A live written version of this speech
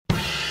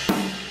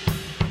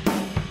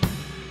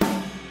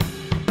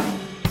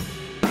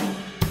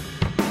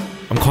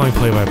calling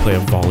play-by-play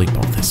of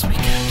volleyball this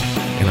weekend.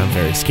 And I'm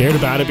very scared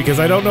about it because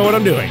I don't know what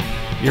I'm doing.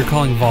 You're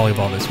calling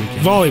volleyball this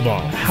weekend.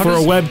 Volleyball for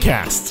a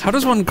webcast. How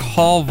does one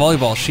call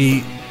volleyball?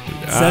 She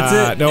sets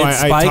it. No, it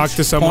I talked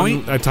to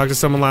someone. point? I talked to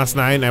someone last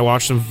night, and I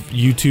watched some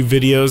YouTube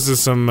videos of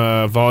some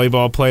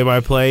volleyball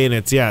play-by-play, and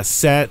it's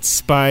set,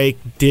 spike,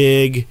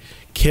 dig,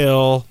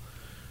 kill,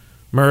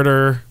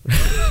 murder.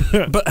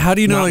 But how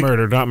do you know?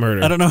 Not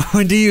murder. I don't know.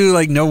 When do you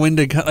know when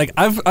to?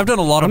 I've done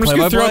a lot of play-by-play. I'm just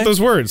gonna throw out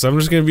those words. I'm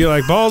just gonna be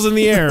like balls in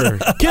the air,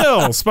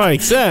 kill,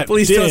 spike, set.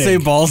 Please dig. don't say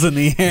balls in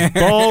the air.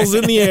 Balls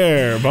in the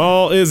air.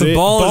 Ball is the it?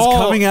 ball is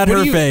coming at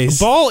her face.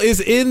 Ball is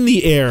in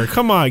the air.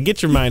 Come on,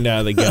 get your mind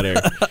out of the gutter.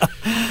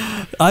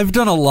 I've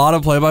done a lot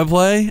of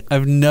play-by-play.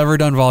 I've never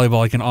done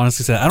volleyball. I can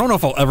honestly say I don't know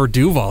if I'll ever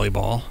do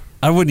volleyball.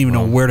 I wouldn't even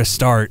know where to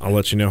start. I'll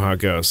let you know how it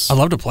goes. I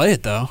love to play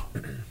it though.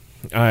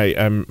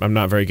 I'm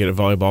not very good at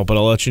volleyball, but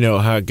I'll let you know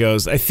how it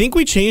goes. I think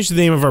we changed the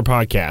name of our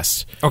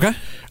podcast. Okay.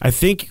 I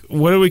think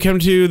what did we come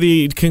to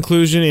the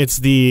conclusion? It's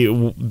the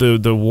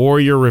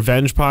Warrior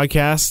Revenge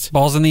podcast.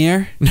 Balls in the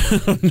air?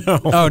 No.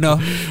 Oh no.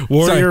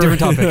 Warrior. Sorry,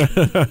 different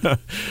topic.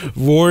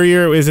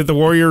 Warrior. Is it the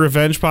Warrior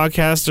Revenge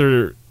podcast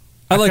or?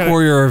 I like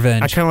Warrior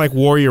Revenge. I kind of like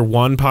Warrior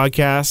One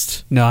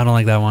podcast. No, I don't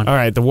like that one. All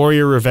right, the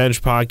Warrior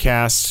Revenge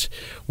podcast.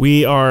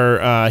 We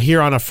are here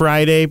on a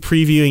Friday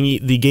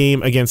previewing the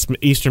game against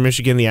Eastern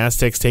Michigan. The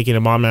Aztecs taking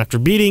a bomb after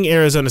beating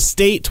Arizona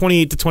State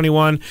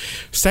 28-21.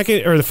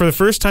 For the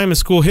first time in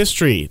school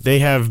history, they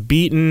have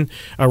beaten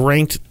a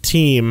ranked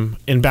team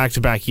in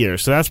back-to-back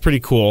years. So that's pretty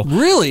cool.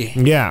 Really?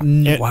 Yeah.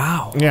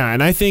 Wow. Yeah,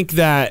 and I think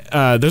that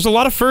there's a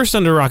lot of firsts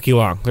under Rocky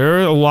Long. There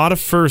are a lot of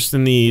firsts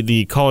in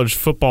the college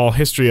football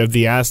history of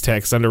the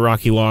Aztecs under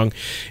Rocky Long.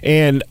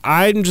 And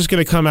I'm just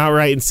going to come out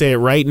right and say it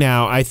right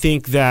now. I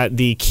think that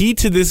the key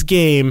to this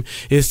game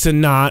is to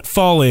not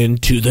fall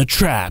into the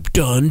trap,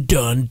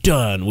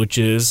 done, which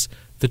is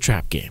the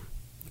trap game.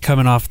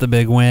 Coming off the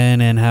big win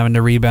and having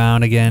to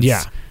rebound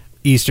against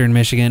Eastern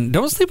Michigan.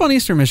 Don't sleep on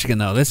Eastern Michigan,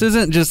 though. This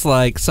isn't just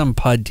like some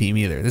PUD team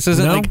either. This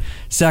isn't like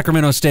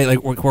Sacramento State,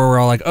 like where we're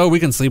all like, oh, we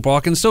can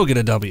sleepwalk and still get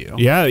a W.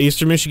 Yeah,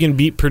 Eastern Michigan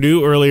beat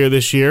Purdue earlier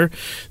this year.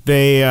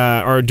 They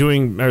they're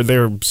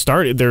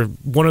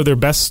one of their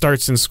best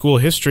starts in school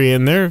history,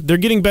 and they're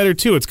getting better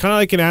too. It's kind of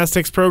like an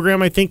Aztecs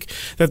program. I think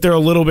that they're a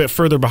little bit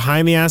further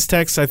behind the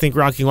Aztecs. I think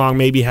Rocky Long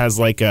maybe has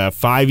like a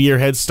 5-year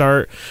head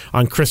start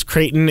on Chris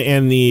Creighton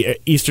and the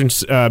Eastern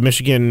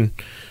Michigan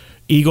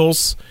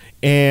Eagles.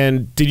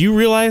 And did you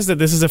realize that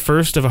this is the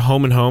first of a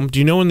home and home? Do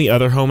you know when the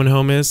other home and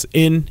home is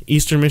in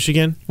Eastern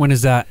Michigan? When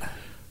is that?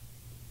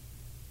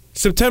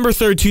 September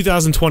 3rd,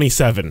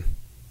 2027.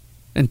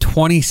 And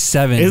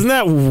 27. Isn't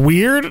that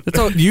weird?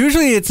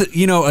 Usually it's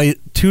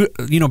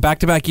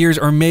back-to-back years,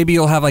 or maybe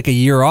you'll have like a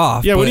year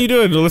off. Yeah, what are you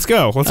doing? Let's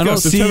go. September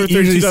 3rd,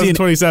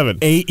 2027.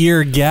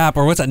 8-year gap,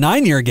 or what's that?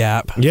 9-year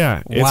gap.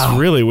 Yeah, it's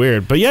really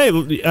weird. But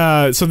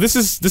yeah, so this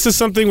is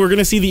something we're going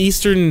to see the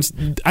Eastern.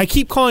 I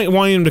keep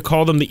wanting to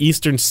call them the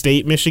Eastern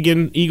State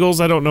Michigan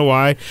Eagles. I don't know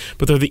why,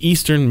 but they're the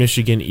Eastern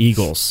Michigan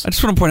Eagles. I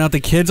just want to point out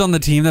the kids on the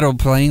team that are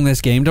playing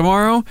this game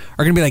tomorrow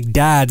are going to be like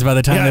dads by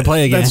the time they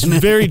play again. That's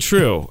very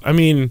true. I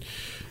mean.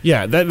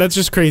 Yeah, that's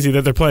just crazy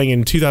that they're playing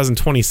in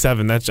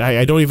 2027.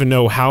 I don't even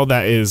know how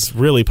that is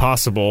really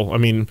possible. I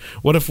mean,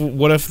 what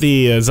if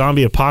the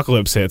zombie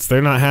apocalypse hits?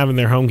 They're not having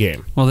their home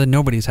game. Well, then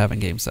nobody's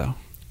having games, though.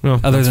 Well,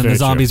 other than the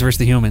zombies versus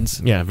the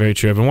humans. Yeah, very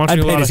true. I've been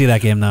watching I'd pay to see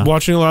that game, though.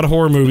 Watching a lot of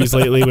horror movies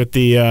lately with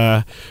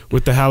the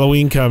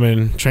Halloween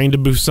coming. Train to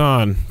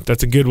Busan.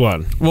 That's a good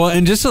one. Well,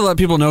 and just to let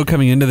people know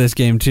coming into this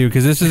game, too,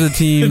 because this is a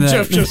team that...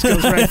 Jeff just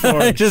goes right for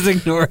it. Just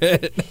ignore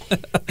it.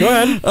 Go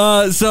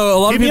ahead. So a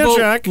lot of people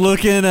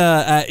looking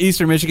at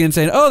Eastern Michigan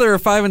saying, oh, they're a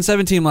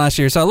 5-7 team last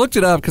year. So I looked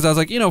it up because I was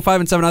like,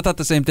 5-7. I thought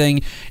the same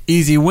thing.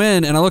 Easy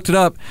win. And I looked it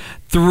up.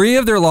 3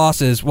 of their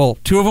losses, 2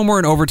 of them were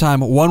in overtime,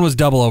 1 was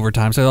double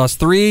overtime. So they lost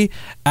 3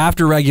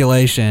 after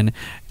regulation.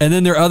 And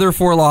then their other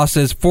 4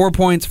 losses, 4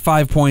 points,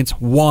 5 points,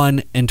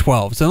 1, and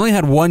 12. So they only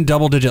had 1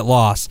 double-digit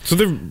loss. So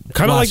they're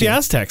kind of like the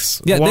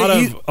Aztecs. Yeah,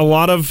 a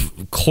lot of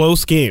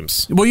close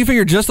games. Well, you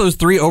figure just those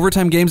 3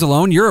 overtime games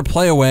alone, you're a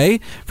play away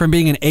from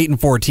being an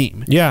 8-4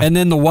 team. Yeah. And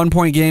then the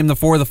 1-point game, the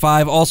 4, the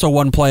 5, also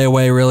 1 play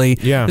away, really.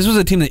 Yeah. This was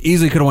a team that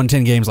easily could have won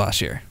 10 games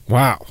last year.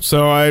 Wow.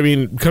 So, I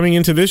mean, coming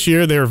into this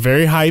year, they were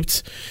very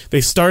hyped.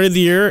 They started the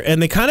year, and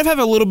they kind of have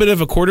a little bit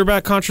of a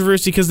quarterback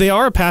controversy because they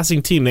are a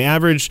passing team. They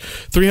average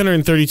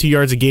 332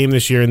 yards a game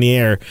this year in the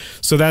air.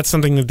 So that's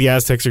something that the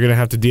Aztecs are going to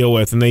have to deal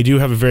with, and they do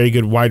have a very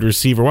good wide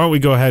receiver. Why don't we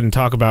go ahead and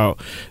talk about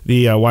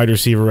the wide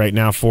receiver right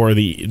now for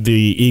the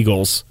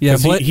Eagles? Yeah,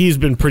 he's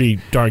been pretty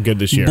darn good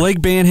this year. Blake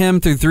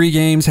Banham, through 3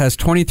 games, has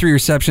 23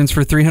 receptions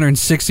for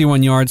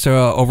 361 yards,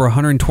 so over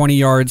 120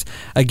 yards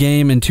a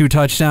game and 2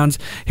 touchdowns.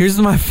 Here's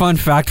my fun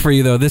fact for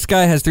you, though. This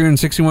guy has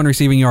 361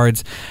 receiving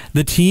yards.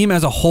 The team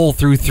as a whole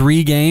through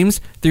 3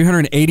 games,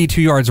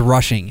 382 yards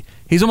rushing.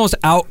 He's almost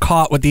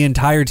out-caught what the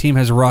entire team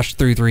has rushed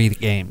through 3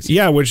 games.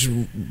 Yeah, which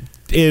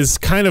is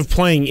kind of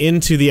playing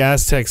into the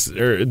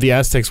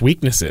Aztecs'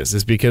 weaknesses,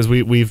 is because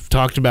we've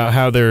talked about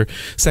how their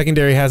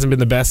secondary hasn't been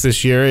the best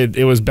this year.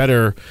 It was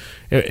better.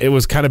 It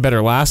was kind of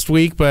better last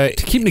week, but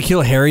to keep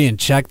N'Keal Harry in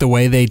check the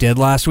way they did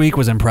last week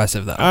was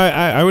impressive, though.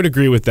 I would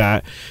agree with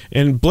that.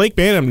 And Blake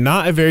Banham,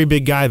 not a very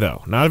big guy,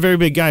 though. Not a very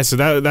big guy.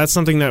 So that's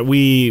something that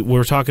we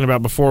were talking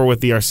about before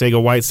with the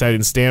Arcega-Whiteside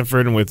in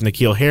Stanford and with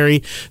N'Keal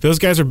Harry. Those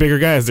guys are bigger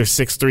guys. They're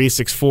 6'3",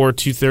 6'4",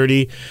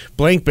 230.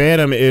 Blake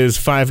Banham is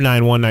 5'9",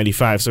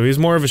 195. So he's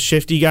more of a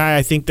shifty guy.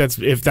 I think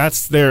if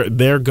that's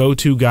their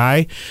go-to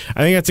guy,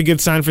 I think that's a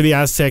good sign for the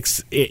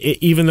Aztecs.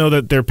 Even though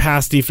that their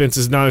pass defense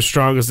is not as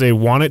strong as they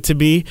want it to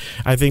be,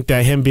 I think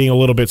that him being a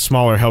little bit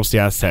smaller helps the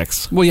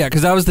Aztecs. Well, yeah,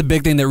 because that was the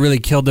big thing that really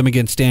killed them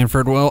against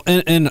Stanford. Well,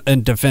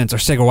 in defense,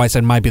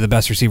 Arcega-Whiteside might be the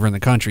best receiver in the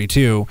country,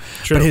 too.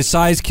 True. But his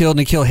size killed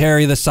N'Keal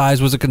Harry. The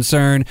size was a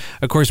concern.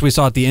 Of course, we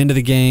saw at the end of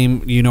the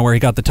game, where he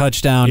got the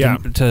touchdown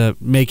to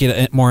make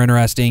it more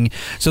interesting.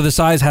 So the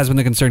size has been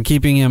the concern.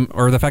 Keeping him,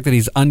 or the fact that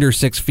he's under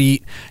 6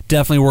 feet,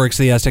 definitely works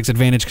to the Aztecs'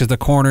 advantage, because the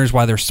corners,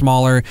 while they're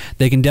smaller,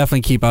 they can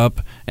definitely keep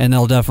up, and there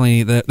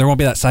won't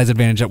be that size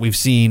advantage that we've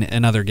seen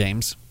in other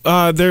games.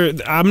 I'm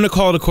going to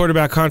call it a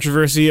quarterback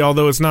controversy,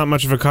 although it's not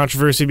much of a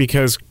controversy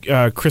because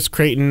Chris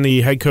Creighton,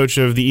 the head coach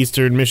of the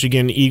Eastern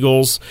Michigan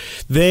Eagles,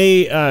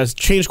 they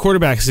changed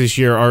quarterbacks this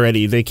year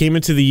already. They came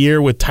into the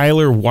year with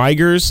Tyler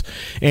Weigers,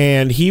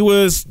 and he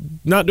was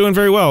not doing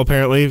very well,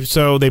 apparently.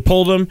 So they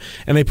pulled him,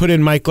 and they put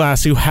in Mike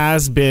Glass, who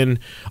has been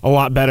a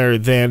lot better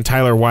than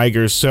Tyler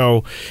Weigers.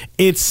 So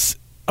it's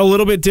a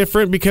little bit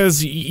different,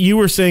 because you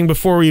were saying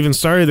before we even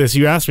started this,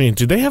 you asked me,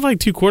 do they have like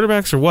two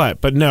quarterbacks or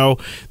what? But no,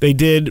 they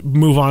did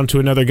move on to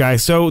another guy.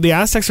 So the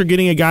Aztecs are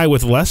getting a guy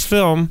with less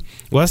film,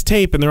 less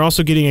tape, and they're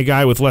also getting a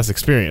guy with less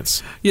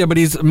experience. Yeah,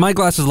 but Mike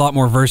Glass is a lot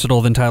more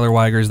versatile than Tyler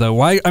Weigers, though.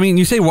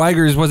 You say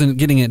Weigers wasn't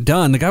getting it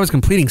done. The guy was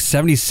completing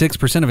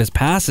 76% of his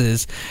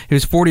passes. He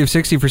was 40 of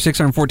 60 for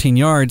 614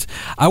 yards.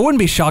 I wouldn't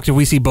be shocked if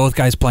we see both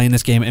guys playing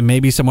this game and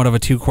maybe somewhat of a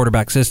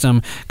two-quarterback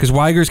system, because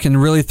Weigers can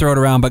really throw it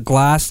around, but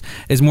Glass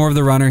is more of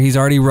the runner. He's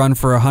already run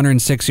for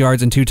 106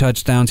 yards and 2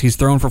 touchdowns. He's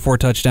thrown for 4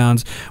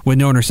 touchdowns with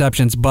no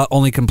interceptions, but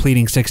only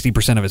completing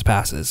 60% of his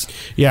passes.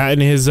 Yeah, in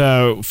his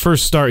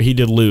first start, he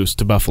did lose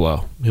to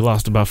Buffalo. He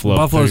lost to Buffalo.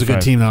 Buffalo's 35. A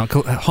good team, though.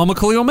 Home of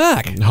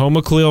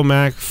Khalil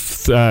Mack.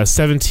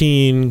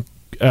 17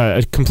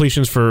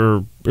 completions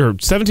for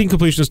 17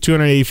 completions,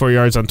 284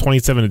 yards on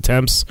 27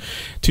 attempts,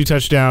 2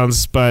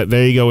 touchdowns, but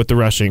there you go with the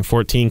rushing.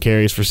 14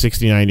 carries for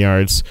 69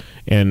 yards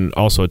and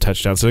also a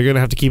touchdown. So they're going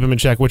to have to keep him in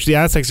check, which the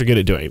Aztecs are good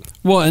at doing.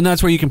 Well, and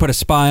that's where you can put a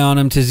spy on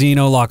him.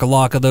 Tizino,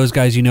 Laka, those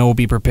guys will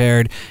be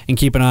prepared and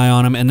keep an eye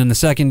on him. And then the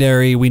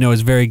secondary we know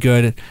is very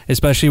good,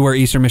 especially where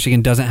Eastern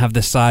Michigan doesn't have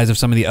the size of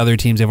some of the other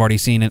teams they've already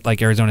seen it,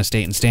 like Arizona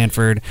State and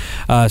Stanford.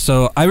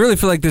 So I really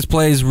feel like this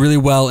plays really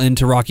well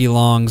into Rocky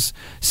Long's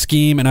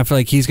scheme, and I feel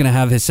like he's going to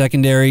have his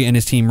secondary and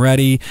his team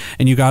ready,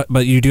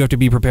 but you do have to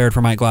be prepared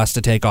for Mike Glass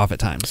to take off at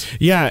times.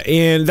 Yeah,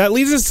 and that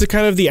leads us to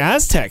kind of the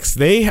Aztecs.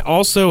 They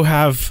also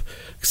have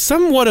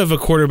somewhat of a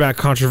quarterback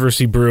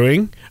controversy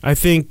brewing. I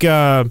think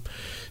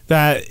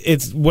that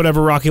it's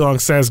whatever Rocky Long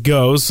says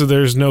goes, so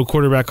there's no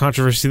quarterback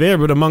controversy there.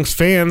 But amongst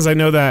fans, I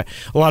know that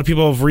a lot of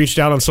people have reached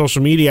out on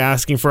social media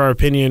asking for our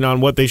opinion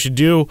on what they should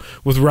do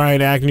with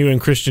Ryan Agnew and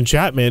Christian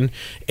Chapman.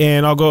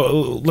 And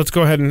let's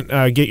go ahead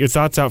and get your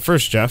thoughts out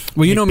first, Jeff.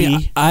 Well, you know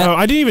me.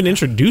 I didn't even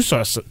introduce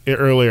us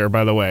earlier,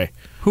 by the way.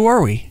 Who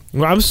are we?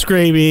 Well, I'm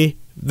Scraby,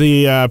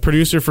 the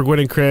producer for Gwen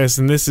and Chris,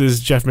 and this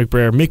is Jeff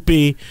McBrayer.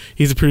 McB,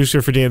 he's a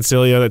producer for Dan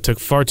Cilio. That took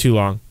far too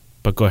long.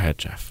 But go ahead,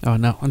 Jeff. Oh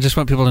no! I just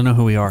want people to know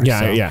who we are. Yeah,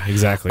 so. Yeah,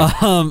 exactly.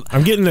 I'm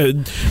getting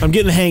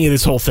the hang of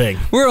this whole thing.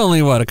 We're only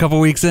a couple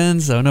weeks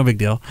in, so no big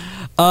deal.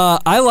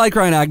 I like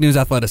Ryan Agnew's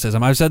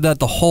athleticism. I've said that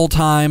the whole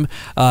time.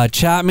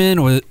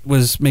 Chapman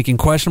was making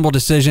questionable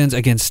decisions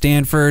against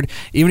Stanford,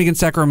 even against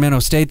Sacramento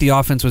State. The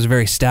offense was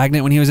very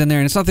stagnant when he was in there,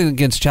 and it's nothing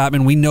against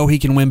Chapman. We know he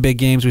can win big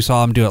games. We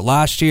saw him do it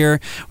last year.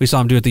 We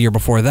saw him do it the year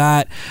before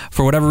that.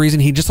 For whatever reason,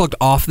 he just looked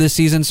off this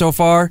season so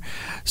far.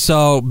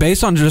 So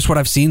based on just what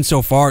I've seen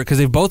so far, because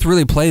they've both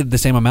really played the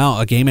same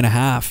amount, a game and a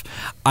half,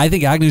 I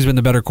think Agnew's been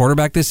the better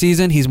quarterback this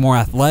season. He's more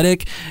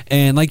athletic,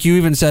 and like you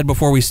even said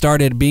before we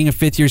started, being a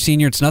fifth-year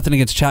senior, it's nothing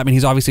against Chapman.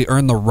 He's obviously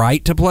earned the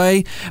right to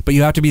play, but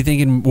you have to be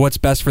thinking what's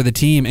best for the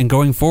team, and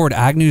going forward,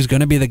 Agnew's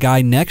going to be the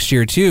guy next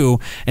year too,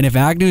 and if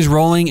Agnew's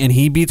rolling and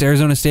he beats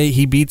Arizona State,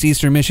 he beats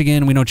Eastern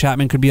Michigan, we know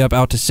Chapman could be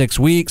out to 6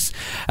 weeks.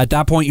 At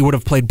that point, you would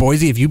have played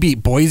Boise. If you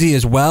beat Boise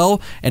as well,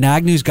 and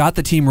Agnew's got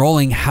the team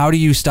rolling, how do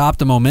you stop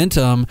the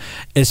momentum,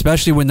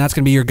 especially when that's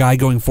going to be your guy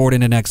going forward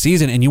into next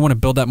season, and you want to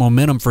build that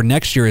momentum for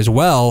next year as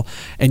well,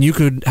 and you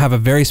could have a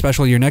very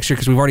special year next year,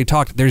 because we've already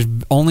talked, there's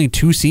only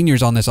 2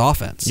 seniors on this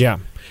offense. Yeah.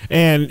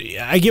 And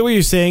I get what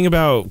you're saying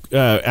about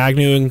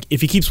Agnew, and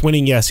if he keeps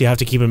winning, yes, you have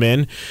to keep him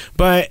in.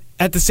 But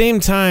at the same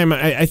time,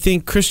 I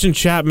think Christian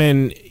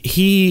Chapman,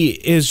 he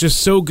is just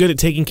so good at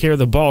taking care of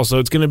the ball. So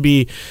it's going to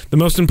be the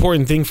most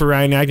important thing for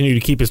Ryan Agnew to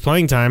keep his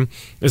playing time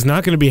is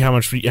not going to be how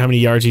many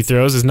yards he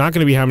throws. It's not going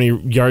to be how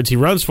many yards he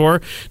runs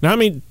for. Not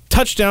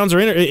touchdowns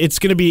it's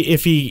going to be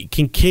if he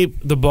can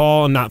keep the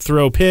ball and not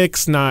throw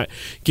picks, not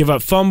give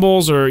up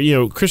fumbles, or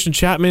Christian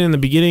Chapman in the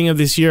beginning of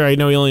this year. I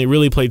know he only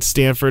really played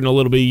Stanford and a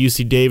little bit of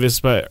UC Davis,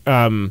 but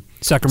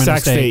Sacramento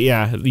State.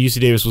 Yeah, UC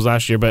Davis was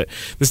last year, but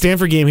the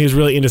Stanford game he was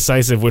really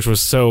indecisive, which was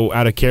so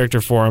out of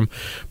character for him.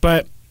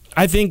 But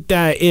I think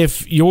that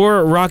if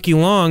you're Rocky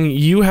Long,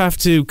 you have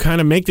to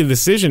kind of make the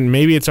decision.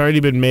 Maybe it's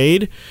already been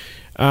made,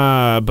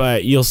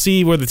 but you'll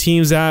see where the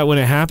team's at when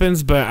it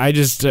happens. But I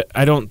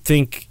don't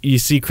think you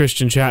see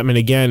Christian Chapman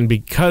again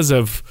because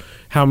of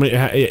how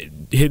many.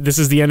 This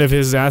is the end of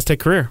his Aztec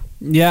career.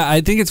 Yeah, I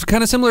think it's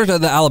kind of similar to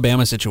the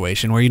Alabama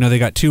situation where, they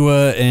got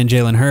Tua and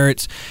Jalen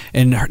Hurts,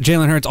 and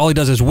Jalen Hurts, all he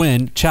does is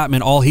win.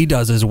 Chapman, all he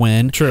does is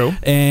win. True.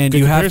 And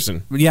Good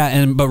comparison.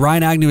 But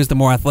Ryan Agnew is the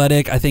more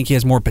athletic. I think he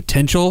has more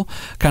potential.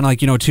 Kind of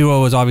like,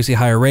 Tua was obviously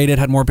higher rated,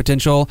 had more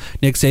potential.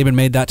 Nick Saban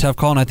made that tough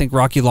call, and I think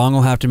Rocky Long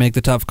will have to make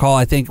the tough call.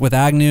 I think with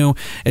Agnew,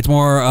 it's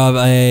more of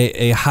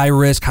a high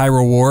risk, high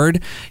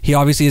reward. He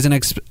obviously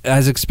isn't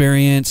as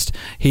experienced.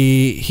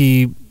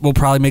 He will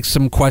probably make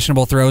some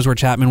questionable throws where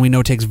Chapman, we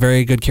know, takes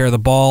very good care of the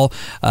ball,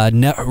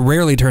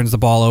 rarely turns the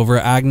ball over.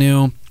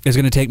 Agnew is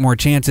going to take more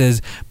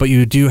chances, but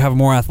you do have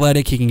more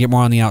athletic. He can get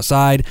more on the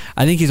outside.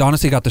 I think he's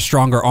honestly got the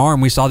stronger arm.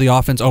 We saw the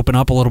offense open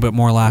up a little bit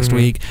more last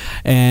week,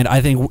 and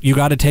I think you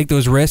got to take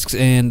those risks,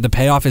 and the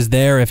payoff is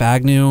there. If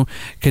Agnew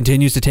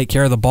continues to take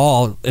care of the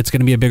ball, it's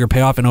going to be a bigger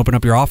payoff and open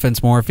up your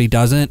offense more. If he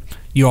doesn't,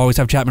 you always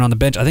have Chapman on the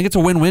bench. I think it's a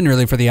win-win,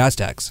 really, for the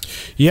Aztecs.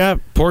 Yeah,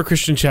 poor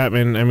Christian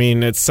Chapman. I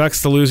mean, it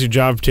sucks to lose your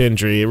job to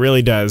injury. It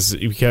really does,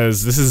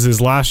 because this is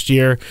his last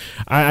year.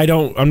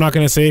 I'm not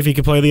going to say if he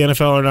could play the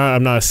NFL or not.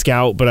 I'm not a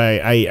scout, but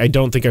I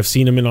don't think I've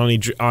seen him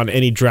on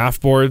any draft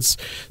boards.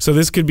 So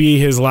this could be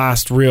his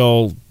last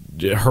real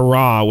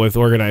hurrah with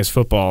organized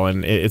football,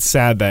 and it's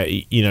sad that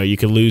you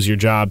could lose your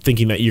job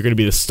thinking that you're going to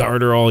be the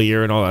starter all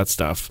year and all that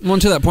stuff. Well,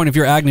 to that point, if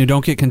you're Agnew,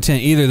 don't get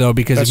content either, though,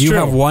 because if you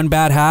have one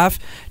bad half,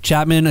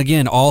 Chapman,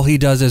 again, all he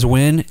does is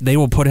win. They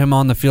will put him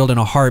on the field in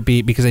a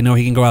heartbeat because they know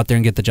he can go out there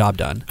and get the job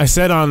done. I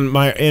said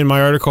in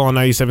my article on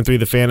 97.3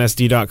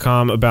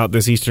 thefansd.com about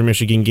this Eastern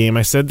Michigan game,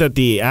 I said that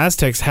the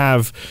Aztecs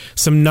have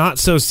some not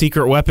so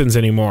secret weapons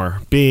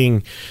anymore,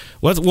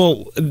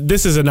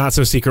 this is a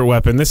not-so-secret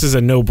weapon. This is a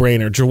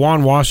no-brainer.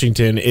 Juwan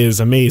Washington is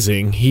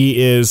amazing.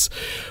 He is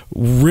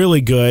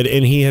really good,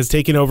 and he has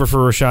taken over for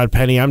Rashad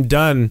Penny. I'm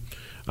done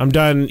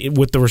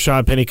with the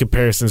Rashad Penny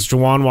comparisons.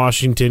 Juwan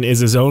Washington is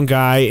his own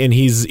guy, and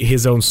he's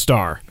his own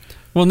star.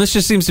 Well, and this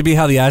just seems to be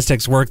how the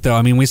Aztecs work, though.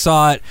 I mean, we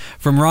saw it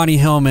from Ronnie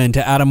Hillman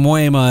to Adam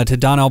Moema to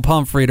Donnell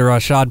Pumphrey to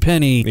Rashad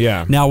Penny.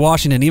 Yeah. Now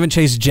Washington. Even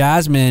Chase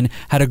Jasmine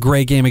had a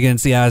great game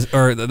against the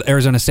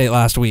Arizona State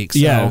last week. So.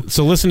 Yeah.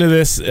 So listen to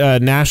this.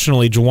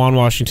 Nationally, Juwan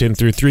Washington,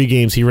 through 3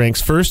 games, he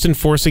ranks first in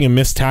forcing a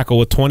missed tackle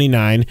with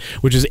 29,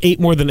 which is 8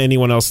 more than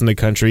anyone else in the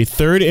country.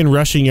 3rd in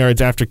rushing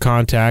yards after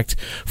contact.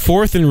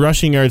 4th in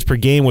rushing yards per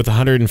game with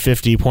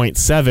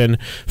 150.7.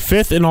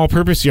 5th in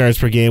all-purpose yards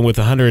per game with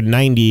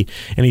 190,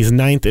 and he's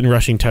 9th in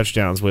rushing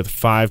touchdowns with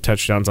 5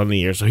 touchdowns on the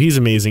year. So he's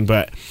amazing.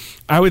 But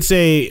I would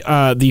say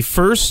the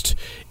first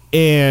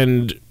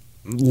and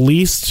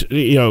least,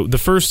 the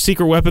first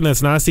secret weapon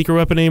that's not a secret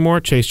weapon anymore,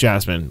 Chase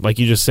Jasmine. Like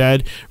you just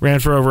said, ran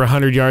for over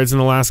 100 yards in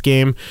the last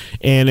game.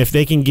 And if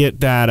they can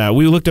get that,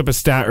 we looked up a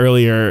stat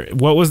earlier.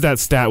 What was that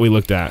stat we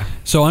looked at?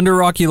 So under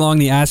Rocky Long,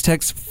 the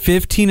Aztecs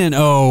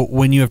 15-0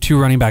 when you have 2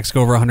 running backs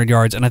go over 100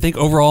 yards. And I think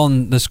overall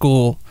in the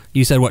school,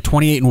 you said,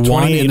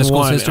 28-1 in the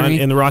school's history?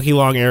 In the Rocky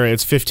Long era,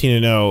 it's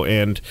 15-0.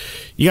 And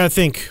you got to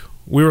think,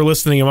 we were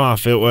listing them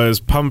off. It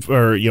was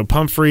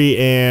Pumphrey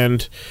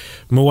and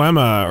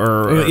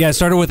Moema. It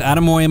started with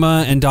Adam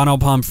Moema and Donnell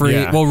Pumphrey.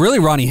 Yeah. Well, really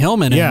Ronnie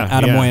Hillman and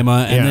Adam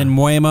Moema. And then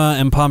Moema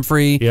and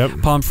Pumphrey,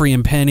 Pumphrey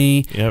and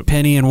Penny,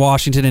 Penny and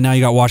Washington, and now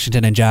you got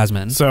Washington and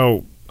Jasmine.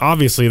 So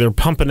obviously they're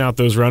pumping out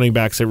those running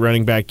backs at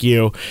running back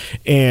U.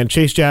 And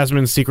Chase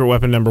Jasmine's secret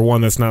weapon number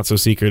 1 that's not so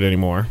secret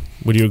anymore.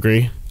 Would you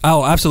agree?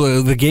 Oh,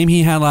 absolutely. The game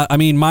he had,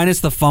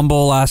 minus the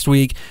fumble last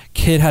week,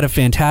 kid had a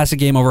fantastic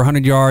game, over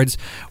 100 yards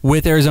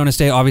with Arizona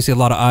State. Obviously, a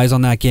lot of eyes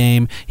on that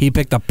game. He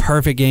picked the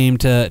perfect game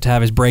to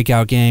have his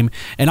breakout game.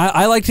 And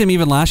I liked him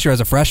even last year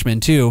as a freshman,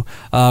 too.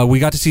 We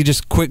got to see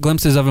just quick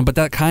glimpses of him, but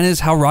that kind of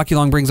is how Rocky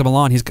Long brings him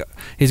along. He's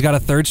got a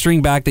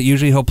third-string back that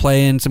usually he'll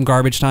play in some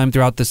garbage time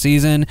throughout the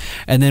season,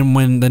 and then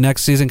when the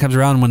next season comes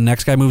around, when the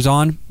next guy moves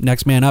on,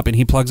 next man up, and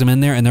he plugs them in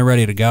there, and they're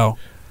ready to go.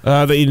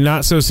 The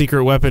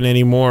not-so-secret weapon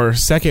anymore,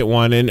 second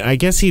one, and I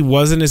guess he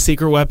wasn't a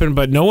secret weapon,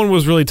 but no one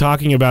was really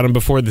talking about him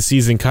before the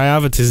season,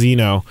 Kayava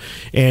Tizino,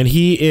 and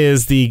he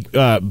is the,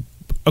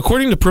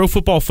 according to Pro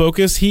Football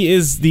Focus, he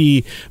is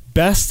the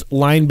best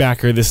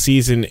linebacker this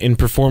season in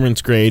performance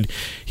grade.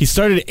 He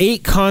started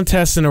 8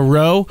 contests in a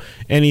row,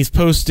 and he's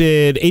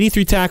posted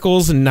 83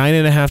 tackles and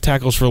 9.5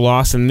 tackles for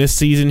loss. And this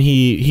season,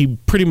 he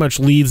pretty much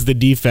leads the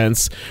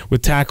defense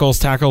with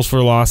tackles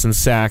for loss, and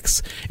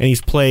sacks. And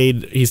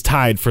he's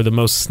tied for the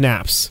most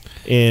snaps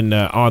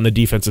on the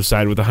defensive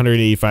side with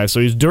 185. So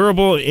he's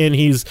durable and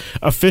he's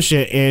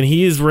efficient, and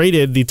he is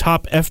rated the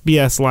top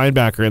FBS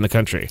linebacker in the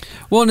country.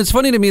 Well, and it's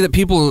funny to me that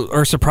people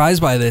are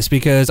surprised by this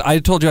because I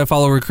told you I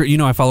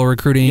follow follow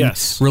recruiting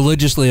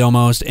religiously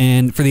almost.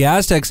 And for the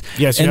Aztecs,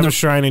 yes, you have a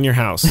shrine in your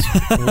house.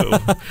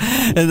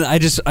 And I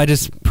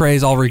just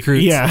praise all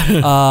recruits.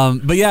 Yeah.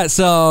 But yeah,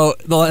 so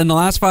in the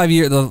last 5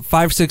 years, the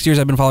 5-6 years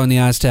I've been following the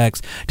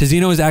Aztecs,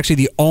 Tezino is actually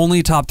the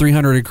only top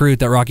 300 recruit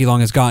that Rocky Long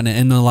has gotten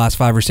in the last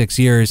 5 or 6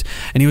 years.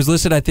 And he was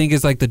listed, I think,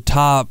 as like the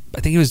top,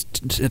 I think he was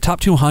top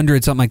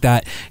 200, something like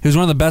that. He was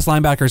one of the best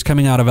linebackers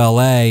coming out of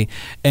LA.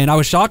 And I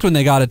was shocked when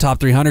they got a top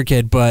 300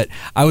 kid, but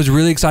I was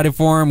really excited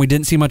for him. We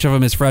didn't see much of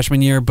him his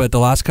freshman year, but the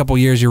last couple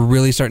years, you're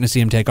really starting to see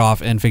him take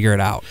off and figure it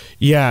out.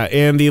 Yeah,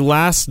 and the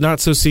last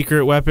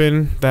not-so-secret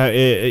weapon that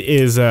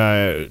is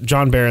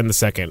John Barron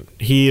II.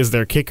 He is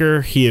their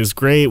kicker. He is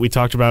great. We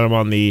talked about him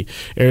on the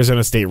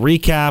Arizona State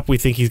recap. We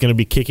think he's going to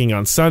be kicking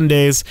on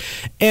Sundays.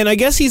 And I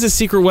guess he's a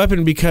secret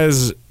weapon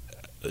because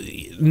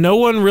no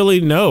one really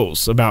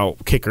knows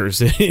about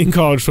kickers in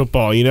college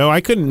football. You know,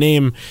 I couldn't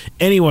name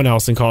anyone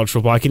else in college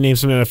football. I could name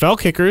some NFL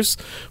kickers,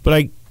 but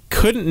I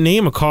couldn't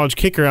name a college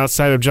kicker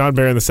outside of John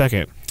Barron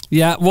II.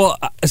 Yeah, well,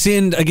 see,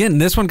 and again,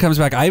 this one comes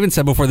back. I even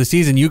said before the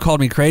season, you called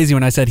me crazy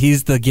when I said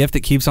he's the gift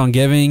that keeps on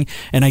giving,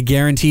 and I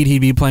guaranteed he'd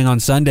be playing on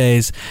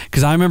Sundays,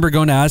 because I remember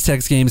going to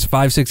Aztecs games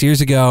 5-6 years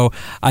ago.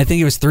 I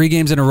think it was 3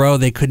 games in a row.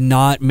 They could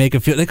not make a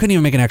field. They couldn't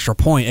even make an extra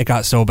point. It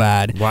got so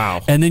bad. Wow.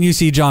 And then you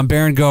see John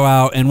Barron go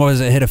out and,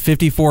 hit a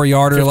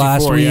 54-yarder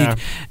last week, yeah.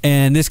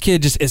 And this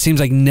kid just, it seems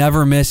like,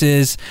 never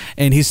misses,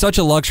 and he's such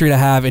a luxury to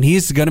have, and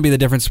he's going to be the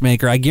difference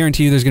maker. I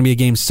guarantee you there's going to be a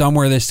game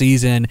somewhere this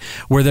season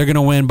where they're going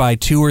to win by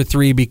 2 or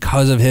 3 because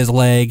of his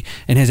leg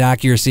and his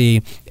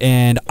accuracy.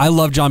 And I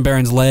love John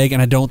Barron's leg, and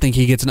I don't think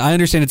he gets I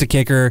understand it's a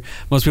kicker.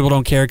 Most people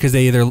don't care because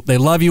they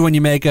love you when you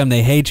make them,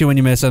 they hate you when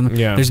you miss them.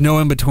 Yeah. There's no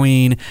in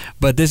between.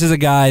 But this is a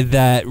guy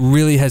that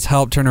really has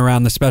helped turn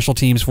around the special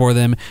teams for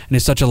them, and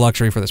is such a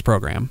luxury for this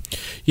program.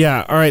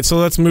 Yeah. All right. So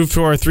let's move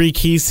to our 3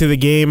 keys to the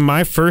game.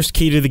 My first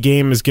key to the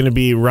game is going to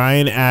be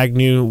Ryan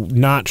Agnew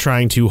not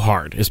trying too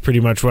hard. Is pretty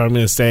much what I'm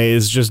going to say.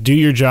 Is just do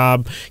your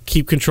job,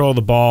 keep control of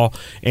the ball,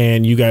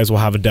 and you guys will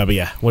have a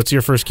W. What's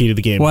your first key to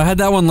the game? Well, I had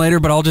that one later,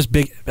 but I'll just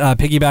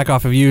piggyback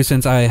off of you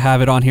since I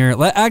have it on here.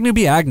 Let Agnew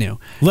be Agnew.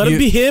 Let him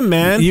be him,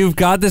 man. You've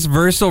got this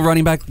versatile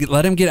running back.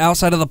 Let him get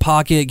outside of the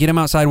pocket. Get him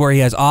outside where he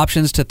has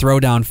options to throw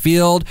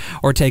downfield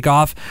or take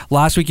off.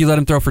 Last week, you let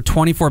him throw for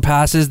 24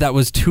 passes. That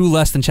was 2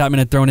 less than Chapman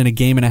had thrown in a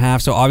game and a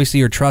half, so obviously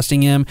you're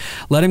trusting him.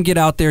 Let him get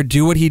out there,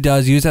 do what he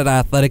does, use that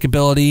athletic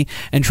ability,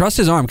 and trust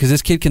his arm, because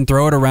this kid can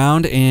throw it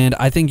around, and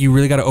I think you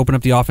really got to open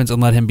up the offense and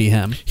let him be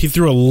him. He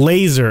threw a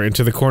laser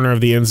into the corner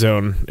of the end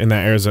zone in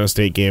that Arizona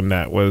State game.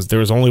 There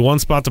was only one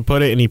spot to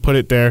put it, and he put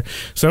it there.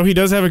 So he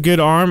does have a good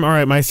arm. All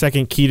right, my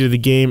second key to the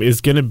game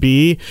is going to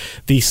be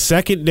the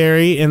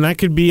secondary, and that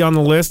could be on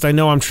the list. I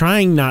know I'm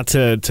trying not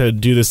to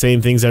do the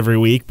same things every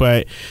week,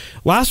 but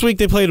last week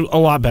they played a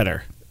lot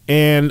better.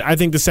 And I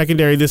think the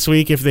secondary this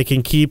week, if they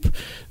can keep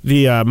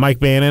the Mike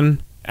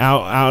Bannon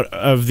out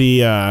of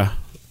the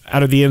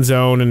end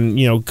zone,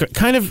 and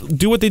kind of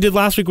do what they did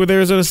last week with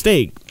Arizona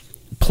State.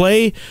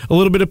 Play a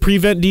little bit of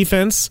prevent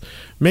defense.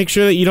 Make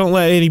sure that you don't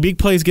let any big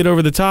plays get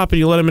over the top, and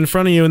you let them in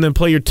front of you, and then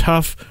play your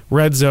tough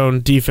red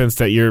zone defense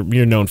that you're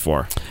known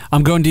for.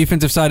 I'm going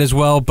defensive side as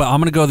well, but I'm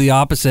going to go the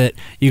opposite.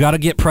 You got to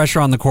get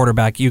pressure on the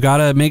quarterback. You got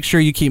to make sure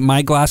you keep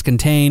Mike Glass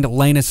contained.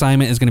 Lane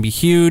assignment is going to be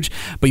huge,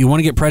 but you want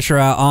to get pressure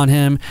out on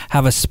him,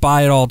 have a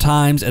spy at all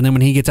times, and then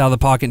when he gets out of the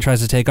pocket and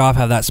tries to take off,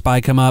 have that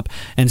spy come up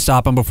and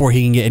stop him before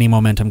he can get any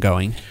momentum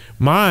going.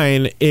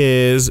 Mine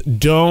is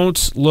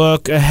don't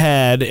look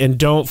ahead and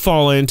don't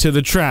fall into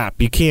the trap.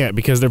 You can't,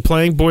 because they're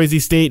playing Boise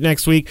State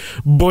next week,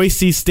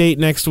 Boise State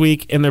next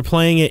week, and they're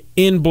playing it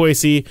in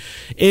Boise.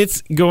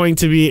 It's going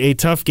to be a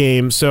tough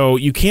game, so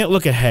you can't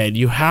look ahead.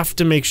 You have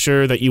to make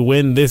sure that you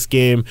win this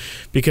game,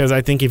 because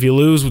I think if you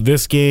lose with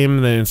this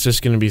game, then it's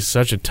just going to be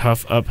such a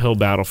tough uphill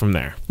battle from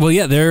there. Well,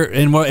 yeah, they're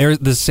in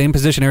the same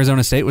position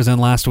Arizona State was in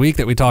last week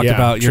that we talked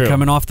about. You're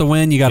coming off the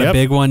win. You got a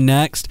big one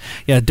next.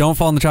 Yeah, don't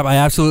fall in the trap. I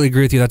absolutely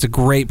agree with you. That's a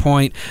great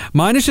point.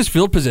 Mine is just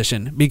field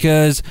position,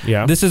 because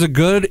this is a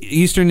good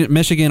Eastern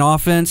Michigan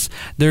offense.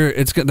 They're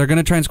going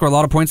to try and score a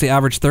lot of points. They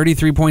average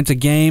 33 points a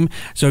game.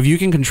 So if you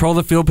can control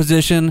the field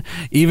position,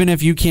 even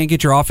if you can't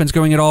get your offense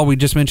going at all, we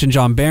just mentioned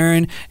John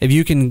Barron. If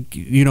you can,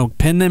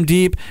 pin them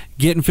deep,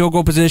 get in field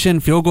goal position,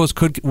 field goals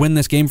could win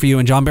this game for you.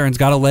 And John Barron's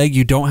got a leg.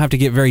 You don't have to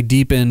get very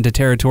deep into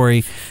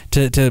territory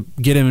to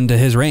get him into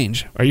his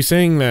range. Are you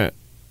saying that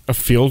a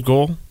field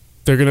goal,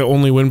 they're going to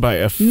only win by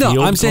a field goal?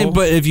 No, I'm saying,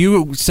 but if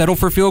you settle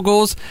for field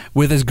goals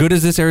with as good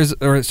as this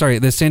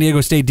San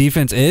Diego State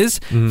defense is,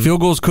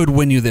 field goals could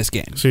win you this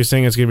game. So you're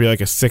saying it's going to be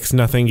like a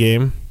 6-0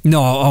 game?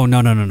 No, no.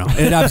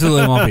 It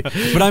absolutely won't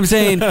be. But I'm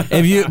saying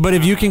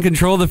if you can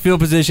control the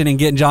field position and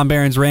get in John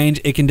Barron's range,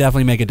 it can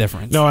definitely make a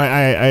difference. No,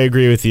 I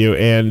agree with you,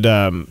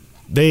 and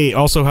they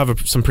also have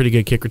some pretty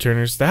good kick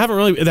returners. They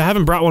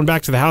haven't brought one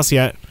back to the house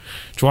yet.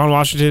 Juwan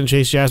Washington and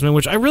Chase Jasmine,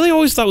 which I really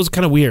always thought was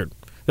kind of weird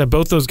that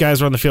both those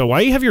guys are on the field. Why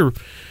do you have your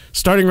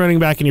starting running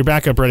back and your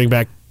backup running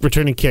back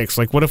returning kicks?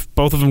 Like, what if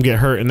both of them get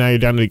hurt and now you're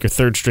down to your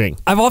third string?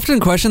 I've often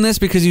questioned this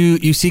because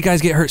you see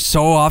guys get hurt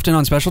so often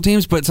on special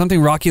teams, but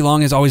something Rocky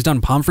Long has always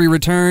done. Pumphrey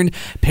returned,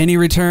 Penny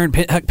returned.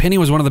 Heck, Penny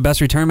was one of the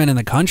best returnmen in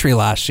the country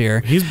last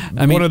year. He's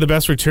one of the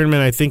best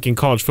returnmen, I think, in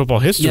college football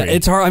history. Yeah,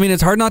 it's hard. I mean,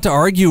 it's hard not to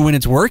argue when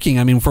it's working.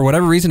 I mean, for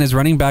whatever reason, his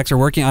running backs are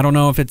working. I don't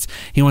know if it's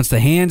he wants the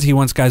hands, he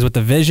wants guys with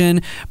the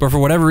vision, but for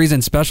whatever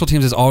reason, special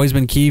teams has always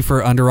been key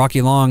for under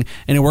Rocky Long,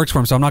 and it works for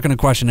him, so I'm not going to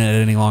question it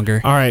any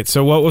longer. All right,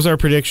 so what was our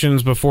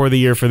predictions before the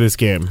year for this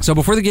game? So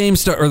before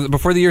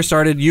the year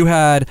started, you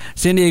had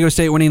San Diego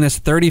State winning this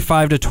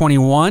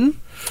 35-21.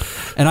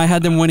 And I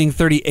had them winning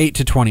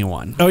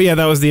 38-21. Oh yeah,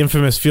 that was the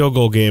infamous field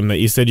goal game that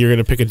you said you were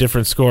going to pick a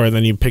different score, and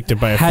then you picked it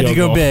by a field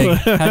goal.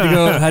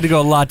 Had to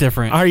go a lot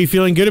different. Are you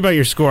feeling good about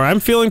your score?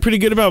 I'm feeling pretty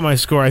good about my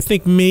score. I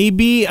think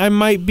maybe I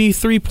might be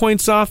 3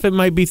 points off. It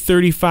might be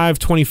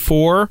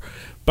 35-24.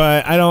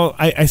 But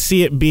I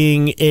see it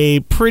being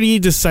a pretty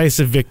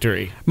decisive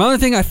victory. My other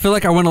thing, I feel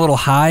like I went a little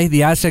high.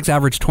 The Aztecs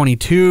averaged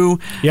 22.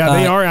 Yeah,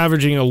 they are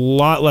averaging a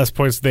lot less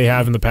points than they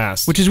have in the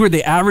past. Which is weird.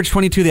 They average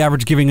 22. They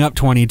average giving up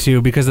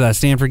 22 because of that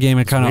Stanford game.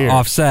 It kind of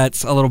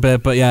offsets a little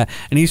bit. But yeah,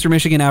 and Eastern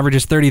Michigan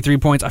averages 33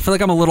 points. I feel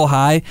like I'm a little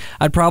high.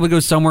 I'd probably go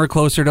somewhere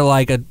closer to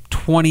like a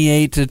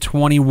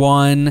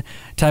 28-21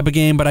 type of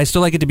game. But I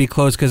still like it to be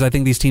close because I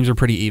think these teams are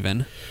pretty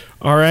even.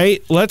 All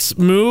right, let's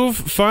move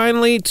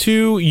finally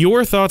to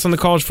your thoughts on the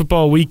college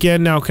football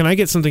weekend. Now, can I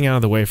get something out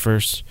of the way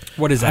first?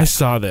 What is that? I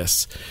saw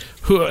this.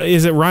 Who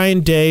is it?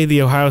 Ryan Day,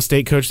 the Ohio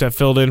State coach that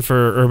filled in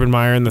for Urban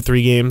Meyer in the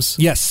 3 games?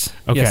 Yes.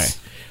 Okay. Yes.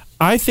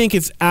 I think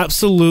it's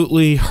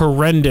absolutely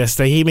horrendous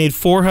that he made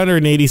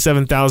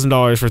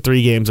 $487,000 for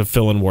 3 games of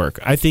fill-in work.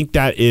 I think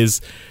that is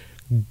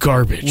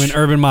garbage. When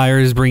Urban Meyer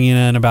is bringing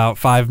in about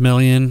 $5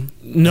 million.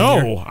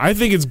 No, I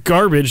think it's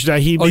garbage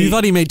that he. Oh, you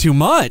thought he made too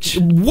much?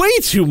 Way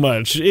too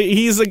much.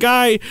 He's a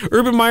guy.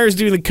 Urban Meyer's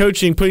doing the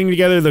coaching, putting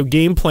together the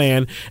game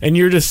plan, and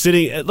you're just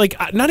sitting. Like,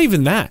 not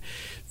even that.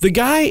 The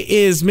guy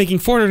is making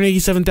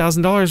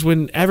 $487,000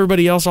 when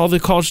everybody else, all the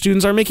college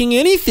students, are making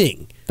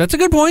anything. That's a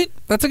good point.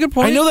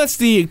 I know that's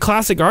the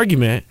classic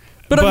argument.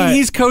 But I mean,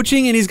 he's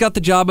coaching, and he's got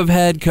the job of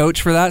head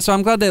coach for that, so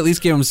I'm glad they at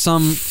least gave him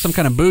some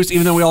kind of boost,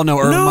 even though we all know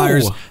Urban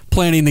Meyer's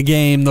planning the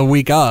game the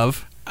week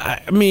of.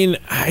 I mean,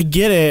 I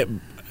get it.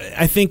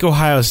 I think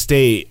Ohio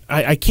State,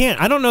 I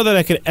don't know that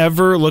I could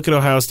ever look at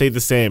Ohio State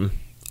the same.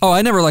 Oh,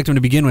 I never liked him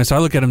to begin with, so I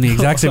look at him the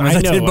exact same as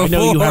I did before. I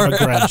know you have a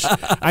grudge.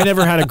 I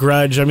never had a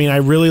grudge. I mean, I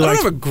really like. I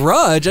don't have a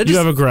grudge. You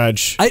have a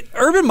grudge.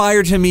 Urban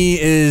Meyer to me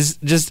is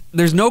just,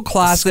 there's no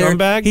class there.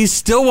 Scumbag? He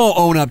still won't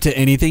own up to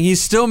anything.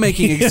 He's still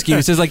making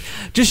excuses. Like,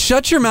 just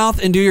shut your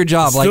mouth and do your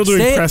job. Still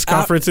doing press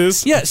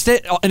conferences. Yeah,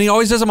 and he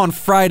always does them on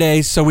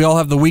Friday, so we all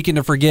have the weekend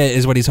to forget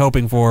is what he's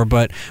hoping for.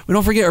 But we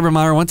don't forget Urban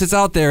Meyer. Once it's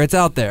out there, it's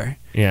out there.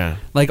 Yeah.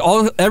 Like,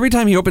 every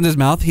time he opens his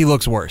mouth, he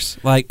looks worse.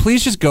 Like,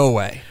 please just go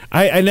away.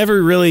 I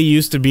never really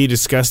used to be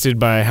disgusted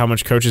by how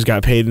much coaches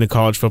got paid in the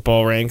college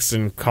football ranks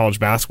and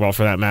college basketball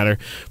for that matter.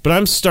 But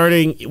I'm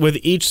starting, with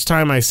each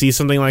time I see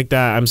something like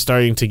that, I'm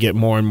starting to get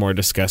more and more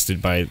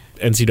disgusted by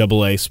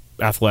NCAA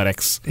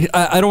athletics.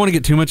 I don't want to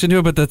get too much into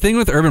it, but the thing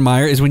with Urban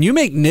Meyer is when you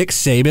make Nick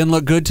Saban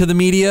look good to the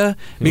media,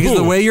 because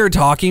the way you're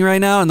talking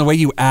right now and the way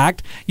you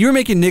act, you're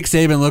making Nick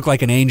Saban look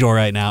like an angel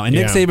right now. And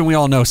Nick Saban, we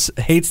all know,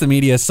 hates the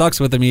media,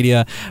 sucks with the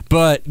media,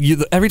 but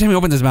every time he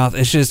opens his mouth,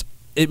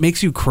 it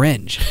makes you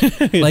cringe.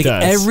 Like,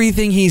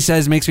 everything he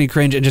says makes me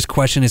cringe and just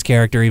question his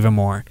character even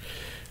more.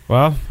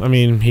 Well, I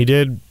mean, he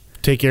did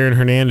take Aaron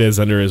Hernandez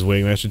under his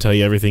wing. That should tell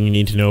you everything you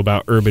need to know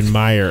about Urban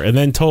Meyer. And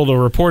then told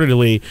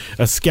reportedly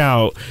a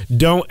scout,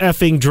 don't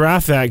effing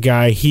draft that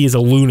guy. He's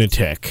a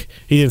lunatic.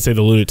 He didn't say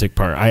the lunatic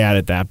part. I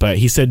added that. But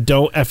he said,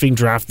 don't effing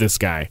draft this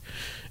guy.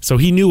 So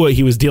he knew what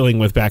he was dealing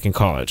with back in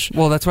college.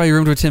 Well, that's why he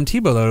roomed with Tim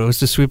Tebow, though. It was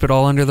to sweep it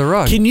all under the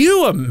rug. Can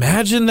you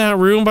imagine that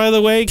room, by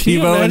the way?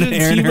 Tebow and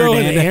Aaron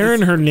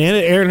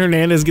Hernandez. Aaron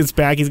Hernandez gets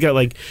back. He's got,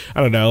 like,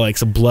 I don't know, like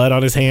some blood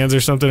on his hands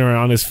or something, or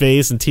on his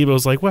face. And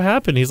Tebow's like, what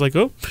happened? He's like,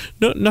 oh,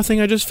 no, nothing.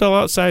 I just fell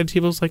outside.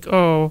 Tebow's like,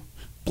 oh,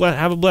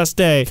 have a blessed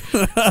day.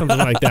 Something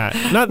like that.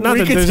 Not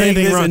that there's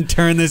anything wrong. And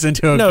turn this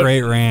into a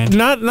great rant.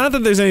 Not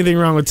that there's anything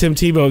wrong with Tim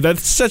Tebow.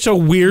 That's such a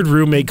weird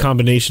roommate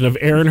combination of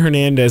Aaron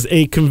Hernandez,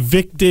 a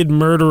convicted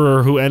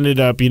murderer who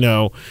ended up,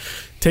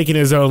 taking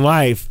his own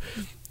life,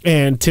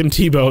 and Tim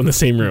Tebow in the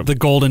same room. The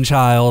golden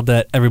child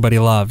that everybody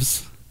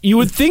loves. You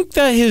would think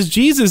that his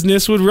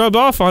Jesus-ness would rub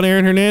off on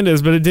Aaron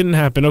Hernandez, but it didn't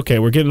happen. Okay,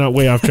 we're getting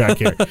way off track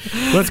here.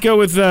 Let's go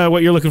with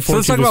what you're looking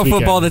forward to this weekend. So let's talk about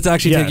football that's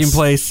actually taking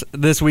place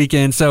this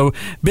weekend. So,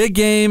 big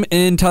game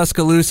in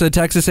Tuscaloosa.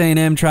 Texas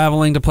A&M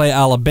traveling to play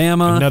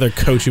Alabama. Another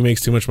coach who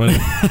makes too much money.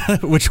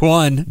 Which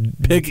one?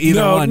 Pick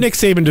either one. Nick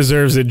Saban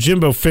deserves it.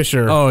 Jimbo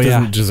Fisher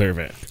doesn't deserve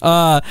it.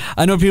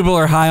 I know people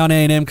are high on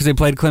A&M because they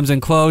played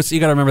Clemson close. You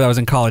got to remember that was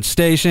in College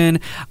Station.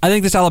 I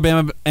think this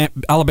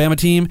Alabama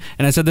team,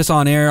 and I said this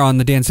on air on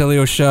the Dan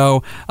Sileo show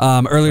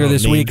earlier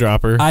this week.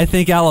 Dropper. I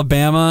think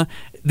Alabama,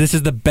 this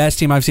is the best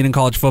team I've seen in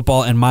college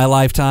football in my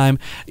lifetime,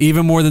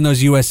 even more than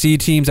those USC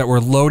teams that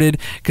were loaded,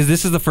 because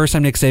this is the first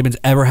time Nick Saban's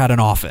ever had an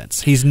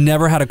offense. He's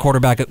never had a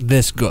quarterback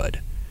this good.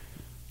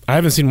 I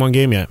haven't seen one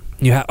game yet.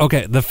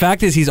 Okay, the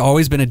fact is he's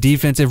always been a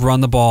defensive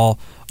run the ball.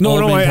 No,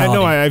 I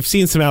know. I've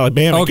seen some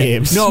Alabama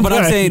games. No, but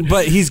I'm saying,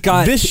 but he's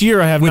got this year.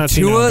 I have not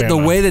seen Tua, Alabama.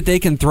 the way that they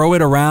can throw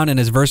it around and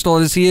as versatile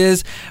as he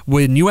is.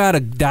 When you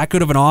add that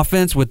good of an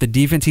offense with the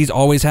defense he's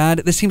always had,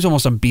 this team's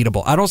almost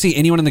unbeatable. I don't see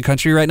anyone in the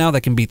country right now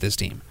that can beat this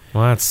team.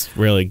 Well, that's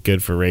really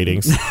good for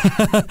ratings.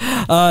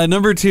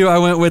 Number 2, I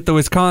went with the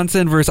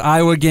Wisconsin versus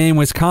Iowa game.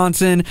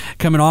 Wisconsin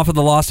coming off of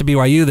the loss to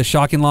BYU, the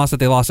shocking loss that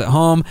they lost at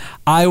home.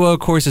 Iowa, of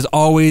course, is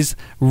always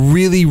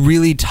really,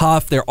 really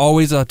tough. They're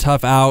always a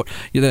tough out,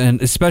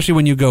 and especially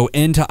when you go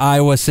into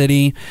Iowa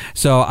City.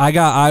 So I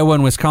got Iowa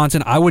and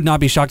Wisconsin. I would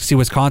not be shocked to see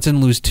Wisconsin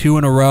lose 2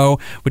 in a row,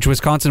 which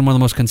Wisconsin, one of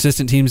the most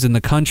consistent teams in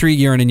the country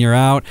year in and year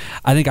out.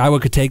 I think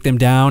Iowa could take them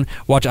down.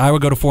 Watch Iowa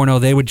go to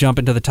 4-0. They would jump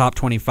into the top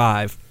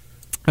 25.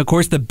 Of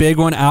course, the big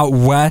one out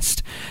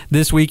west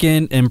this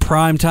weekend in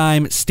prime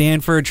time,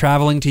 Stanford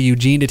traveling to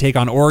Eugene to take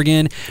on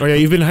Oregon. Oh, yeah,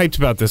 you've been hyped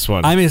about this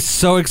one. I'm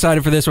so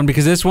excited for this one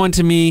because this one,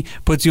 to me,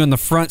 puts you in the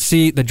front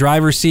seat, the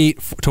driver's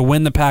seat to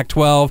win the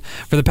Pac-12.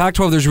 For the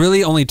Pac-12, there's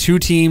really only 2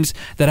 teams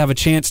that have a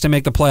chance to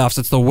make the playoffs.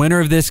 It's the winner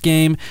of this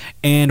game,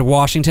 and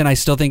Washington, I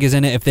still think, is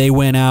in it if they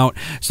win out.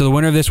 So the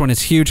winner of this one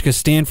is huge because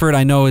Stanford,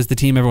 I know, is the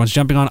team everyone's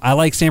jumping on. I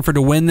like Stanford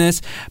to win this,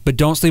 but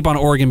don't sleep on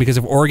Oregon because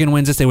if Oregon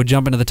wins this, they would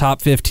jump into the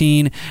top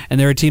 15, and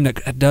they're a team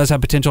that does have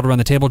potential to run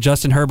the table.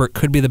 Justin Herbert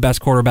could be the best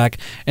quarterback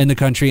in the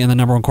country and the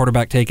number 1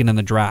 quarterback taken in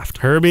the draft.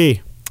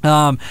 Herbie.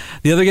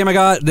 The other game I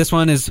got, this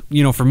one is,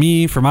 for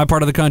me, for my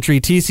part of the country,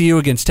 TCU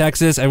against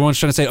Texas. Everyone's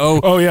trying to say,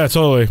 oh yeah,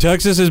 totally.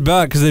 Texas is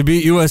back because they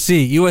beat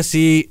USC.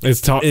 USC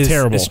is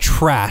terrible. Is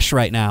trash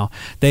right now.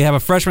 They have a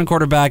freshman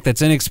quarterback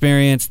that's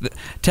inexperienced.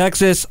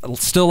 Texas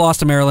still lost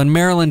to Maryland.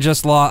 Maryland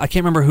just lost. I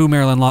can't remember who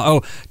Maryland lost.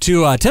 Oh,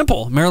 to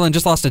Temple. Maryland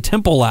just lost to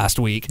Temple last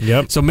week.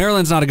 Yep. So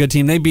Maryland's not a good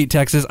team. They beat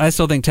Texas. I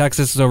still think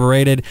Texas is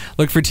overrated.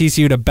 Look for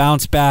TCU to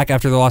bounce back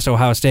after the loss to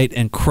Ohio State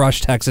and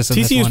crush Texas in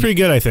this one. TCU's pretty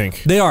good, I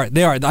think. They are.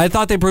 I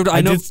thought they proved.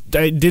 I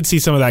did see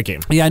some of that game.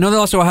 Yeah, I know they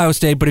lost to Ohio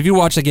State, but if you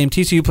watch the game,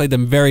 TCU played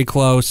them very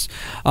close.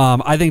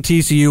 I think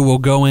TCU will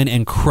go in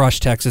and crush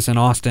Texas and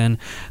Austin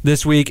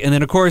this week. And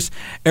then, of course,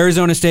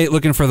 Arizona State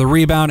looking for the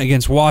rebound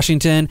against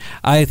Washington.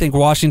 I think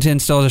Washington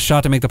still has a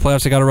shot to make the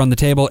playoffs. They got to run the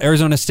table.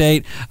 Arizona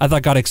State, I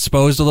thought, got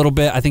exposed a little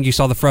bit. I think you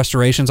saw the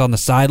frustrations on the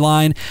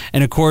sideline.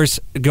 And, of course,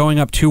 going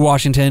up to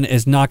Washington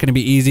is not going to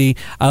be easy.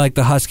 I like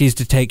the Huskies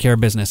to take care of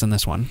business in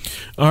this one.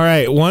 All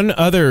right, one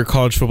other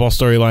college football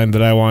storyline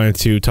that I wanted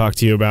to talk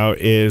to you about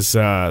is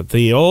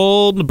the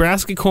old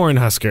Nebraska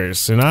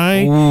Cornhuskers,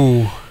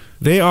 and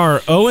they are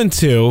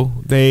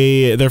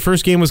 0-2. Their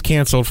first game was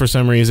canceled for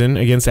some reason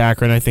against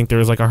Akron. I think there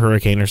was like a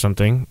hurricane or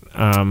something.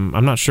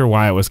 I'm not sure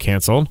why it was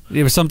canceled.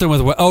 It was something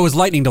with it was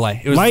lightning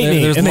delay. It was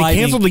lightning, and they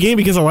canceled the game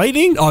because of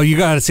lightning. Oh, you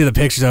got to see the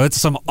pictures though. It's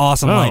some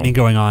awesome lightning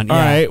going on. All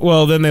right.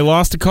 Well, then they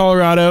lost to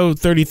Colorado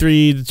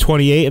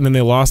 33-28, and then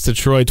they lost to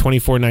Troy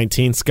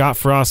 24-19. Scott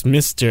Frost,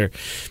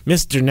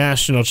 Mr.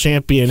 National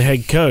Champion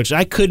head coach.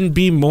 I couldn't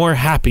be more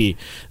happy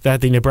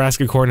that the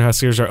Nebraska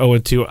Cornhuskers are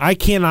 0-2. I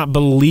cannot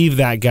believe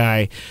that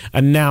guy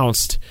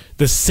announced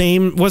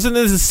wasn't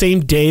it the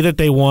same day that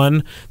they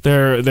won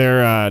their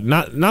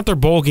not their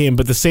bowl game,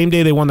 but the same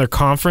day they won their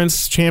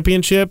conference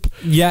championship?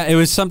 Yeah, it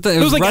was something.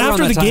 It was like right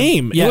after the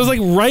game. Yeah. It was like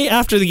right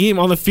after the game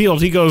on the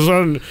field. He goes,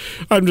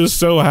 I'm just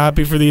so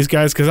happy for these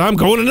guys because I'm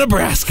going to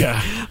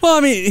Nebraska. Well,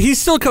 I mean, he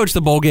still coached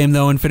the bowl game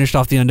though and finished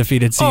off the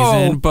undefeated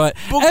season. But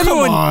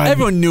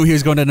everyone knew he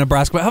was going to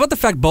Nebraska. But how about the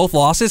fact both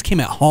losses came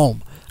at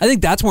home? I think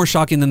that's more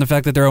shocking than the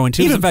fact that they're 0-2.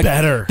 Even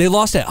better. They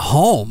lost at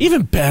home.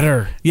 Even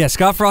better. Yeah,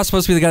 Scott Frost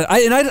supposed to be the guy.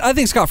 I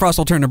think Scott Frost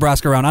will turn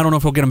Nebraska around. I don't know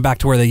if he'll get them back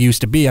to where they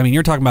used to be. I mean,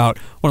 you're talking about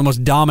one of the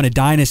most dominant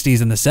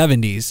dynasties in the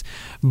 70s.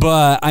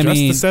 But, I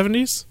mean... Just the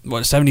 70s?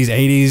 What, 70s,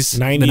 80s?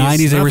 90s. The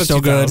 90s, they were the still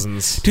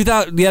 2000s.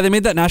 good. Yeah, they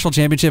made that national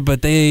championship,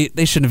 but they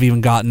shouldn't have even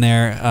gotten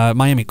there.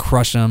 Miami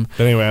crushed them.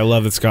 But anyway, I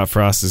love that Scott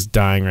Frost is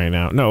dying right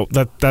now. No,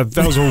 that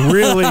was a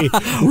really,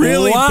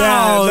 really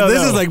bad... No,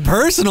 this is like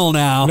personal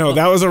now. No,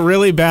 that was a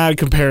really bad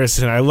comparison.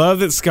 I love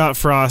that Scott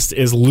Frost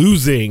is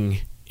losing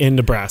in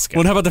Nebraska.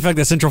 Well, how about the fact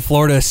that Central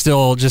Florida is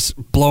still just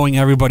blowing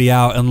everybody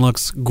out and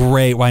looks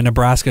great while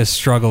Nebraska is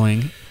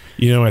struggling?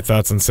 You know my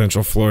thoughts on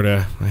Central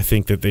Florida. I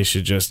think that they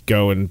should just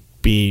go and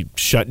be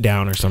shut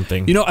down or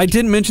something. You know, I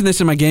didn't mention this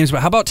in my games,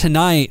 but how about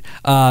tonight?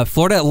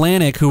 Florida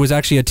Atlantic, who was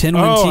actually a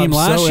 10-win team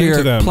last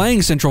year,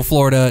 playing Central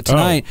Florida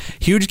tonight.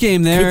 Huge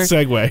game there. Good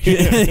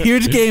segue.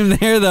 Huge game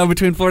there, though,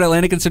 between Florida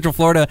Atlantic and Central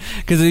Florida.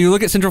 Because if you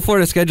look at Central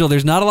Florida's schedule,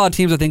 there's not a lot of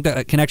teams I think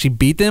that can actually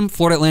beat them.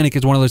 Florida Atlantic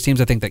is one of those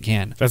teams I think that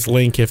can. That's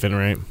Lane Kiffin,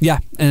 right? Yeah,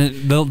 and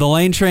the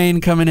Lane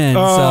train coming in.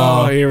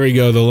 Oh, here we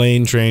go. The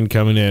Lane train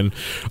coming in.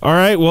 All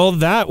right, well,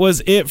 that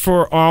was it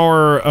for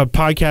our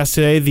podcast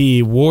today,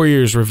 the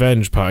Warriors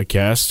Revenge podcast.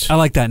 I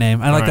like that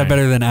name. I like that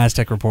better than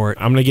Aztec Report.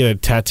 I'm going to get a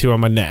tattoo on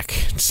my neck.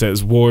 It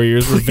says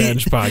Warriors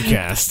Revenge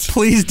Podcast.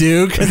 Please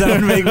do, because that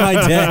would make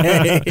my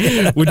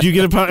day. Would you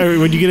get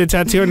a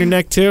tattoo on your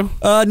neck too?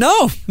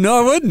 No,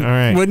 I wouldn't. All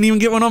right. Wouldn't even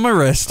get one on my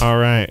wrist. All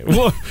right.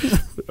 Well,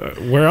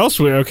 Where else?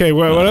 Okay,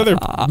 what other?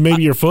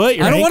 Maybe your foot,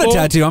 your I don't ankle? want a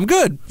tattoo. I'm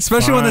good.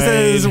 Especially one that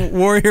says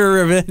Warrior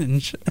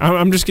Revenge.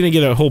 I'm just going to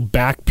get a whole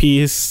back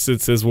piece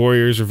that says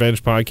Warriors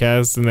Revenge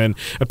Podcast and then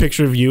a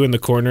picture of you in the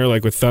corner,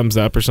 like with thumbs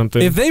up or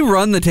something. If they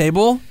run the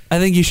table, I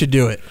think you should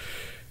do it.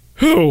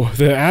 Who?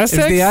 The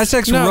Aztecs? If the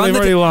Aztecs no, run they've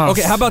already lost.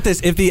 Okay, how about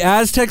this? If the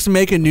Aztecs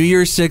make a New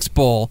Year's Six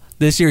bowl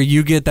this year,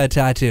 you get that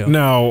tattoo.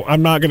 No,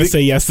 I'm not going to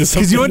say yes to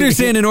something. Because you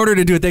understand in order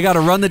to do it, they got to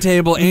run the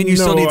table, and you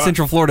still need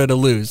Central Florida to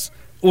lose.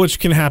 Which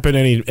can happen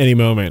any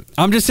moment.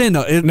 I'm just saying,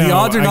 though, the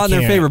odds are not in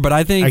their favor, but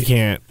I think... I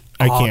can't.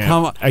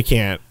 I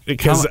can't.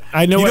 Because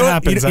I know what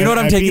happens. You know what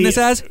I'm taking this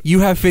as?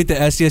 You have faith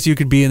that SDSU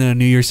could be in a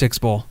New Year's Six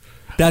bowl.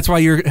 That's why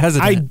you're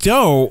hesitant. I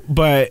don't,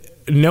 but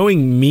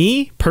knowing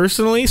me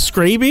personally,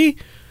 Scraby,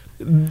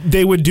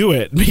 they would do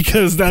it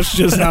because that's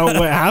just how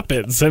what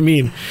happens. I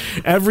mean,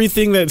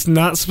 everything that's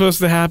not supposed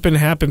to happen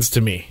happens to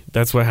me.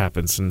 That's what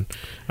happens, and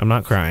I'm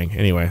not crying.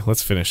 Anyway,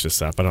 let's finish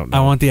this up. I don't know.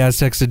 I want the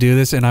Aztecs to do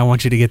this, and I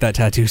want you to get that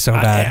tattoo so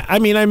bad. I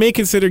mean, I may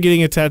consider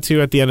getting a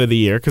tattoo at the end of the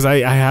year because I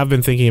have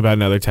been thinking about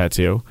another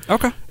tattoo.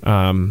 Okay.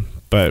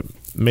 But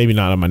maybe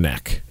not on my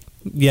neck.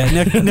 Yeah,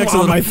 next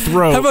on my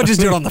throat. How about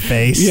just do it on the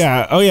face?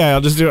 Yeah. Oh, yeah.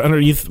 I'll just do it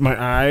underneath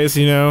my eyes.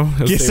 You know,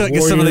 Get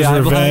some of the eye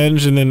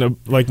Revenge, and then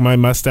like my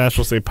mustache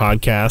will say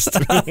podcast.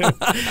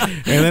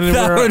 And then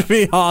that would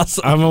be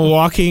awesome. I'm a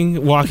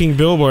walking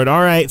billboard.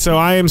 All right. So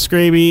I am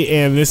Scraby,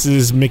 and this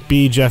is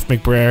McBee, Jeff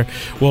McBrayer.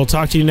 We'll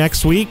talk to you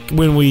next week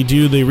when we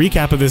do the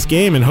recap of this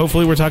game, and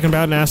hopefully we're talking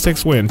about an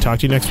Aztecs win. Talk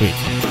to you next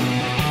week.